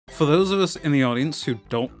For those of us in the audience who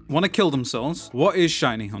don't want to kill themselves, what is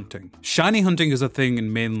shiny hunting? Shiny hunting is a thing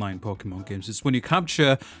in mainline Pokemon games. It's when you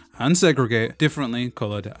capture and segregate differently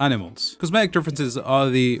colored animals. Cosmetic differences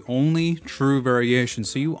are the only true variation,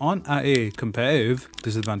 so you aren't at a competitive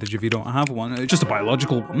disadvantage if you don't have one. It's just a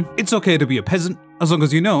biological one. It's okay to be a peasant as long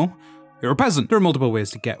as you know you're a peasant. There are multiple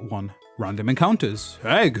ways to get one. Random encounters,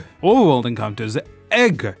 egg. Overworld encounters,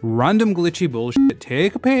 egg. Random glitchy bullshit,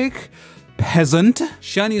 take a pick. Peasant.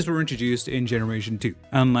 Shinies were introduced in Generation 2,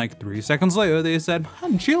 and like 3 seconds later they said,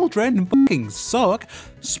 man, children fucking suck.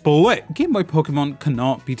 Split. Game Boy Pokemon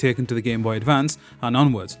cannot be taken to the Game Boy Advance and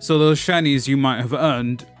onwards, so those shinies you might have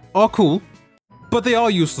earned are cool, but they are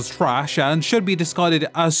useless trash and should be discarded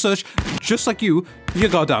as such, just like you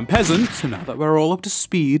goddamn peasant. So now that we're all up to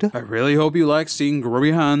speed, I really hope you like seeing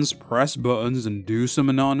grubby hands press buttons and do some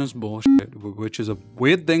anonymous bullshit, which is a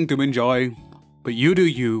weird thing to enjoy. But you do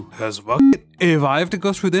you, cause fuck it. If I have to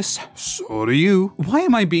go through this, so do you. Why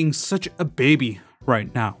am I being such a baby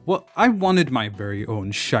right now? Well, I wanted my very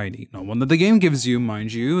own shiny. Not one that the game gives you,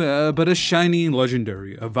 mind you, but a shiny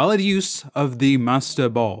legendary. A valid use of the Master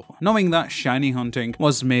Ball. Knowing that shiny hunting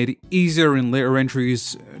was made easier in later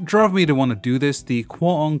entries drove me to want to do this the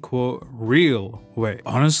quote-unquote real way.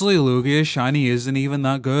 Honestly, Lugia shiny isn't even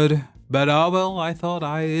that good. But well, I thought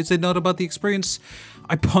it's not about the experience.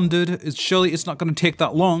 I pondered, surely it's not going to take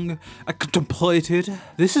that long. I contemplated.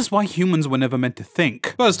 This is why humans were never meant to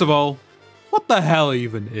think. First of all, what the hell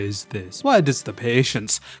even is this? Where does the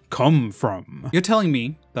patience come from? You're telling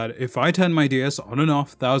me that if I turn my DS on and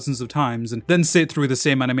off thousands of times and then sit through the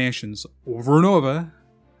same animations over and over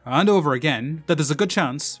and over again, that there's a good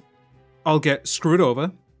chance I'll get screwed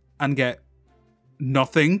over and get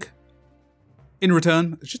nothing in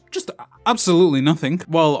return? Just absolutely nothing.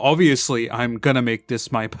 Well, obviously, I'm gonna make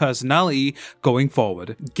this my personality going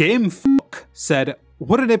forward. GameFuck said,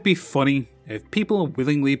 wouldn't it be funny if people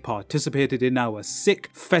willingly participated in our sick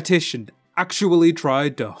fetish and actually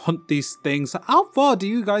tried to hunt these things? How far do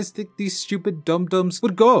you guys think these stupid dum-dums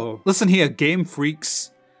would go? Listen here, game freaks.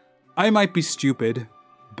 I might be stupid,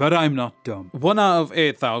 but I'm not dumb. 1 out of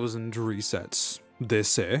 8,000 resets, they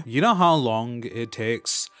say. You know how long it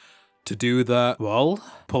takes to do that? Well,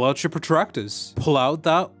 pull out your protractors. Pull out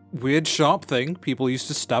that weird sharp thing people used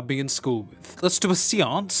to stab me in school with. Let's do a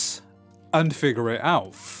seance and figure it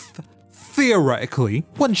out. Theoretically,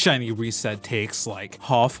 one shiny reset takes like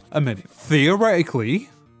half a minute. Theoretically,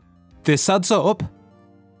 this adds up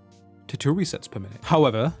to 2 resets per minute.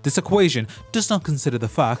 However, this equation does not consider the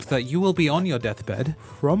fact that you will be on your deathbed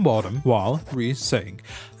from bottom while resetting.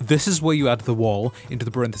 This is where you add the wall into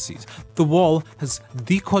the parentheses. The wall has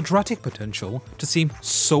the quadratic potential to seem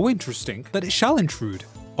so interesting that it shall intrude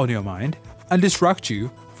on your mind and distract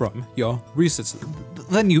you from your resets.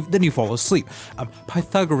 Then you fall asleep.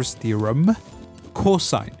 Pythagoras theorem,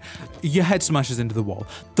 cosine. Your head smashes into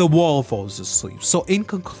the wall falls asleep. So in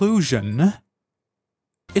conclusion,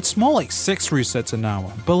 it's more like 6 resets an hour,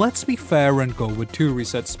 but let's be fair and go with 2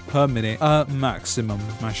 resets per minute at maximum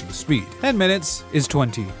mashing speed. 10 minutes is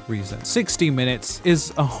 20 resets. 60 minutes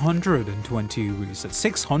is 120 resets.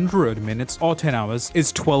 600 minutes or 10 hours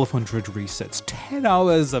is 1200 resets. 10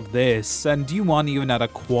 hours of this, and you aren't even at a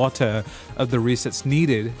quarter of the resets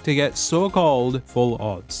needed to get so-called full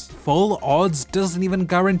odds. Full odds doesn't even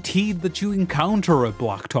guarantee that you encounter a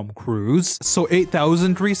Black Tom Cruise, so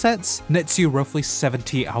 8,000 resets nets you roughly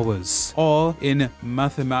 70 hours, or in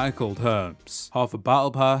mathematical terms, half a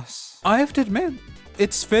battle pass. I have to admit,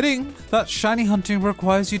 it's fitting that shiny hunting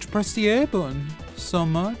requires you to press the A button so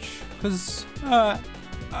much, because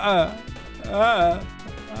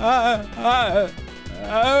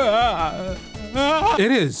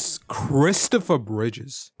it is Christopher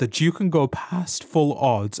Bridges that you can go past full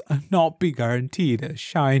odds and not be guaranteed a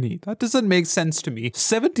shiny. That doesn't make sense to me.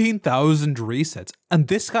 17,000 resets, and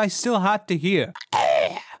this guy still had to hear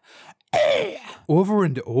over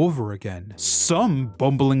and over again. Some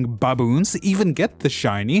bumbling baboons even get the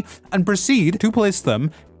shiny and proceed to place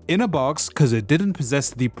them in a box because it didn't possess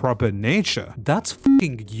the proper nature. That's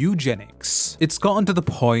fucking eugenics. It's gotten to the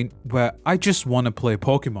point where I just want to play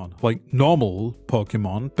Pokemon, like normal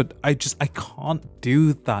Pokemon, but I can't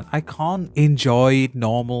do that. I can't enjoy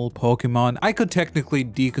normal Pokemon. I could technically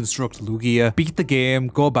deconstruct Lugia, beat the game,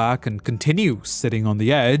 go back and continue sitting on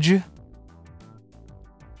the edge,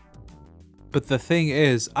 But the thing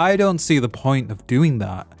is, I don't see the point of doing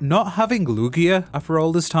that. Not having Lugia after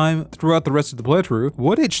all this time throughout the rest of the playthrough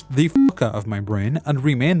would itch the fuck out of my brain and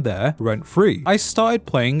remain there rent free. I started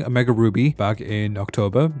playing Omega Ruby back in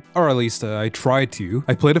October, or at least I tried to.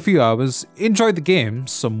 I played a few hours, enjoyed the game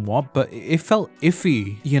somewhat, but it felt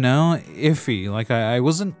iffy, you know, iffy. Like I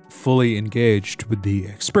wasn't fully engaged with the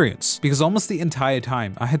experience because almost the entire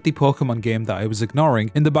time I had the Pokemon game that I was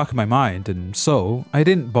ignoring in the back of my mind, and so I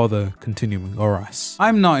didn't bother continuing or else.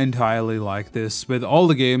 I'm not entirely like this with all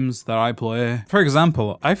the games that I play. For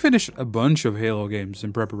example, I finished a bunch of Halo games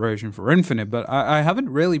in preparation for Infinite, but I haven't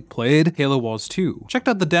really played Halo Wars 2. Checked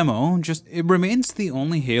out the demo, it remains the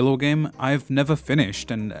only Halo game I've never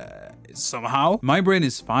finished, and somehow my brain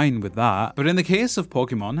is fine with that. But in the case of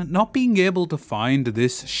Pokemon, not being able to find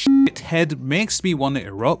this shithead makes me want to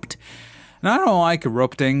erupt. And I don't like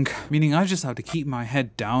erupting, meaning I just have to keep my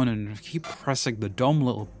head down and keep pressing the dumb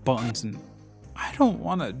little buttons, and I don't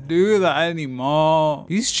want to do that anymore.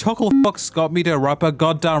 These chuckle fucks got me to wrap a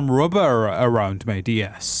goddamn rubber around my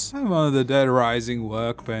DS. I'm on the Dead Rising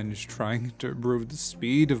workbench trying to improve the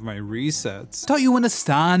speed of my resets. Don't you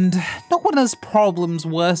understand? No one has problems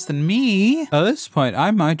worse than me. At this point, I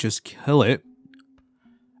might just kill it.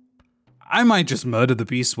 I might just murder the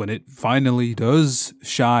beast when it finally does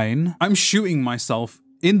shine. I'm shooting myself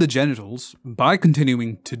in the genitals by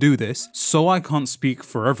continuing to do this, so I can't speak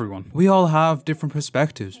for everyone. We all have different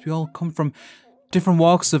perspectives. We all come from different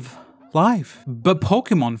walks of life. But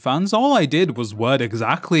Pokemon fans, all I did was word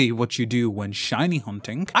exactly what you do when shiny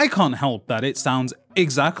hunting. I can't help that it sounds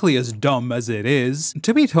exactly as dumb as it is.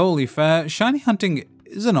 To be totally fair, shiny hunting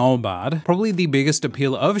isn't all bad. Probably the biggest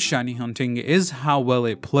appeal of shiny hunting is how well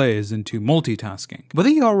it plays into multitasking. Whether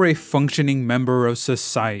you're a functioning member of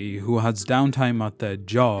society who has downtime at their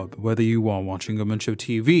job, whether you are watching a bunch of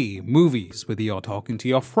TV, movies, whether you're talking to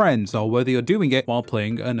your friends, or whether you're doing it while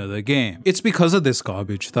playing another game. It's because of this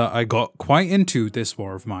garbage that I got quite into this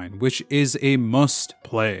war of mine, which is a must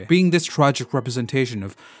play. Being this tragic representation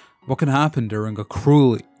of what can happen during a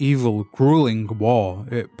cruel, evil, grueling war,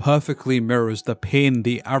 it perfectly mirrors the pain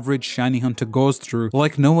the average shiny hunter goes through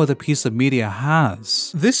like no other piece of media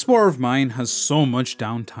has. This war of mine has so much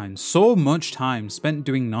downtime, so much time spent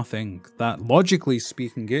doing nothing, that logically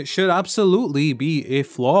speaking it should absolutely be a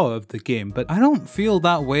flaw of the game, but I don't feel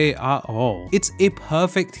that way at all. It's a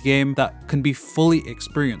perfect game that can be fully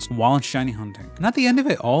experienced while shiny hunting. And at the end of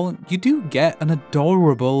it all, you do get an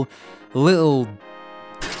adorable little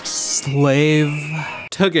slave.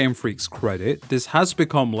 To Game Freak's credit, this has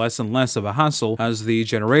become less and less of a hassle as the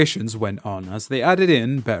generations went on, as they added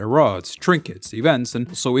in better rods, trinkets, events, and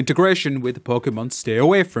also integration with Pokemon Stay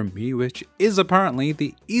Away From Me, which is apparently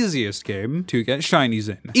the easiest game to get shinies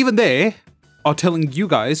in. Even they are telling you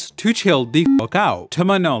guys to chill the fuck out. To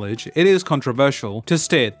my knowledge, it is controversial to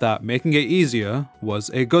state that making it easier was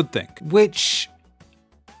a good thing, which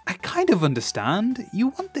I kind of understand. You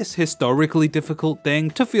want this historically difficult thing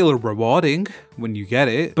to feel rewarding when you get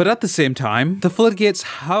it, but at the same time, the floodgates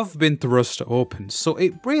have been thrust open, so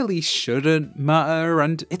it really shouldn't matter,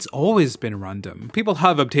 and it's always been random. People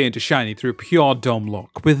have obtained a shiny through pure dumb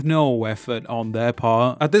luck, with no effort on their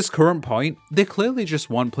part. At this current point, they clearly just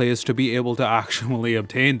want players to be able to actually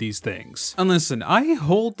obtain these things. And listen, I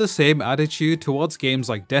hold the same attitude towards games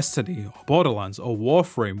like Destiny, or Borderlands, or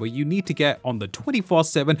Warframe, where you need to get on the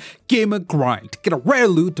 24/7 gamer grind to get a rare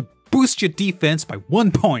loot to boost your defense by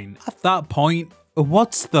 1 point. At that point,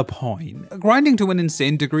 what's the point? Grinding to an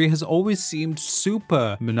insane degree has always seemed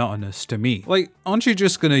super monotonous to me. Like, aren't you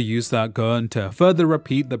just gonna use that gun to further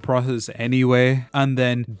repeat the process anyway, and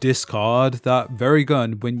then discard that very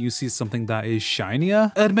gun when you see something that is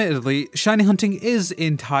shinier? Admittedly, shiny hunting is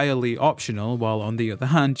entirely optional, while on the other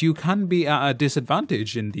hand, you can be at a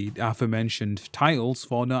disadvantage in the aforementioned titles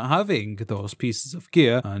for not having those pieces of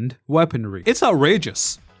gear and weaponry. It's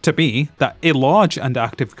outrageous to me that a large and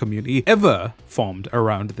active community ever formed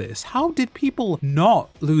around this. How did people not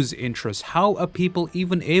lose interest? How are people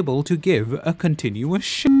even able to give a continuous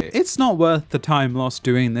shit? It's not worth the time lost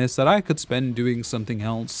doing this that I could spend doing something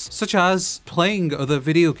else, such as playing other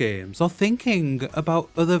video games, or thinking about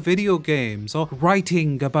other video games, or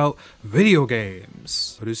writing about video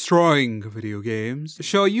games, or destroying video games.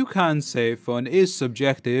 Sure, you can say fun is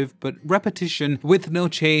subjective, but repetition with no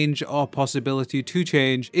change or possibility to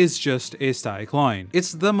change is just a static line.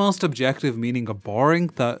 It's the most objective meaning of boring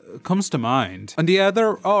that comes to mind. And yeah,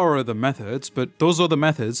 there are other methods, but those other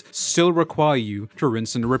methods still require you to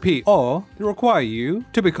rinse and repeat, or they require you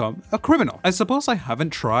to become a criminal. I suppose I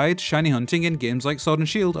haven't tried shiny hunting in games like Sword and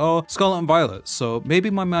Shield or Scarlet and Violet, so maybe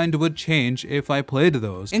my mind would change if I played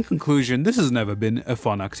those. In conclusion, this has never been a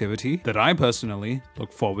fun activity that I personally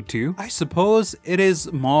look forward to. I suppose it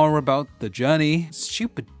is more about the journey.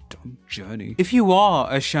 Stupid dumb journey. If you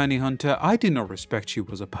are a shiny hunter, I do not respect you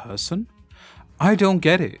as a person. I don't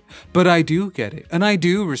get it, but I do get it, and I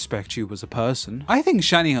do respect you as a person. I think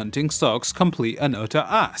shiny hunting sucks complete and utter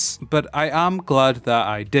ass, but I am glad that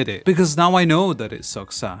I did it, because now I know that it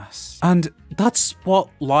sucks ass. And that's what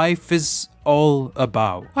life is all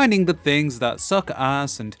about. Finding the things that suck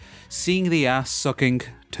ass and seeing the ass sucking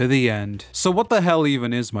to the end. So what the hell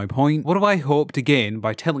even is my point? What do I hope to gain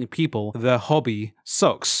by telling people their hobby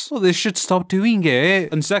sucks? Well, they should stop doing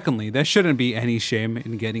it. And secondly, there shouldn't be any shame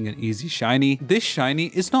in getting an easy shiny. This shiny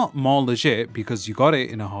is not more legit because you got it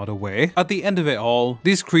in a harder way. At the end of it all,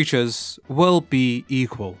 these creatures will be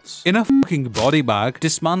equals. In a fucking body bag,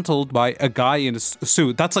 dismantled by a guy in a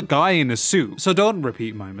suit. That's a guy in a suit. So don't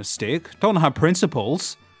repeat my mistake. Don't have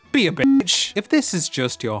principles. Be a bitch. If this is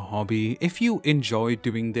just your hobby, if you enjoy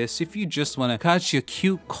doing this, if you just want to catch your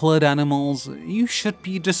cute colored animals, you should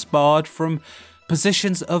be disbarred from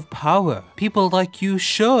positions of power. People like you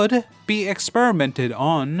should be experimented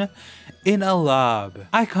on in a lab.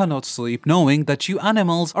 I cannot sleep knowing that you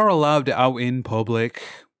animals are allowed out in public.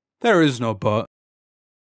 There is no but.